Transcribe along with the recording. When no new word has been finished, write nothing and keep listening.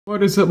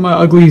What is up, my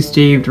uglies?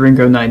 Dave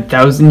Doringo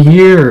 9000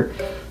 here,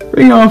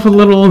 bringing off a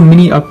little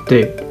mini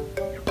update.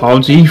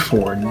 Apology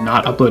for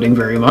not uploading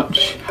very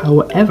much.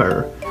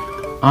 However,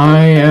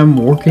 I am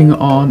working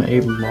on a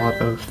lot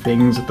of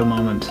things at the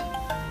moment.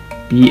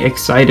 Be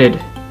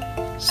excited.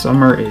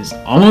 Summer is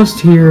almost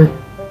here,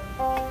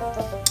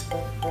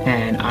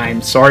 and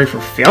I'm sorry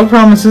for failed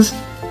promises,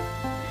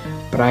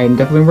 but I am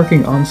definitely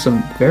working on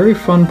some very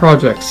fun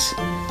projects,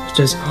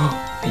 such as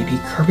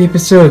Baby Kirby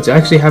episodes. I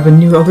actually have a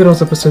new Ugly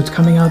Dolls episodes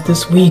coming out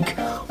this week.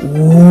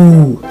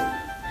 Ooh!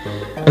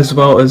 As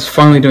well as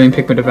finally doing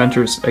Pikmin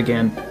Adventures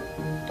again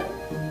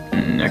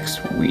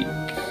next week.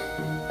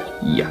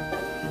 Yeah.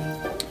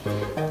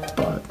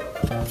 But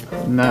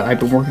other than that, I've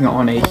been working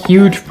on a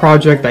huge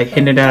project I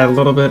hinted at a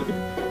little bit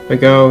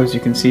ago. As you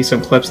can see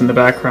some clips in the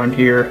background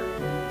here.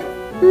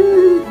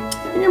 You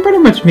can pretty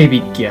much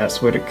maybe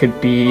guess what it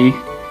could be.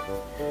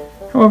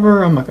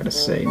 However, I'm not going to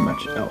say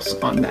much else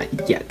on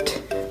that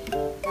yet.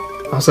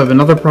 I also have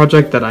another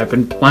project that I've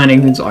been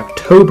planning since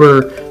October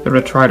that I'm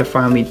going to try to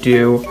finally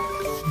do.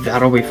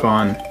 That'll be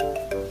fun.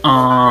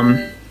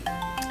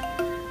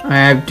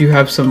 I do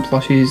have some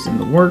plushies in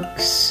the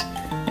works,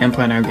 and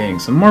plan on getting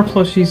some more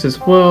plushies as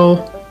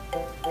well.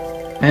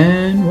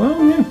 And,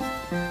 well, yeah.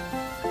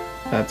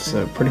 That's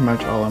pretty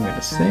much all I'm going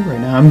to say right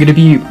now. I'm going to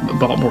be a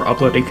lot more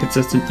uploading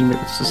consistent, even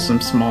if it's just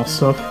some small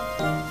stuff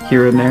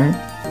here and there.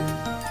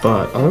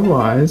 But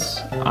otherwise,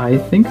 I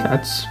think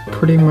that's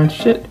pretty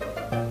much it.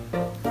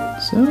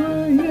 So,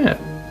 yeah.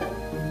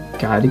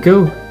 Gotta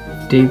go.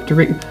 Dave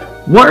Doringo.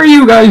 What are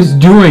you guys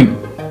doing?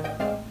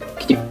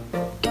 Can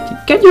you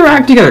get your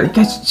act together?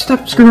 Guys,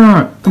 stop screwing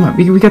around. Come on,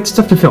 we got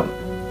stuff to film.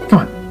 Come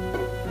on.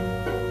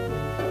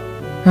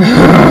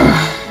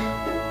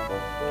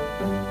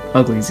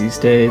 Uglies these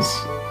days.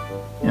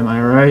 Am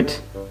I right?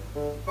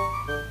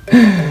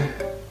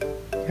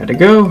 Gotta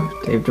go.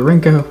 Dave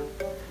Doringo.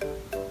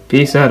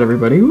 Peace out,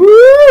 everybody.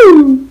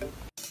 Woo!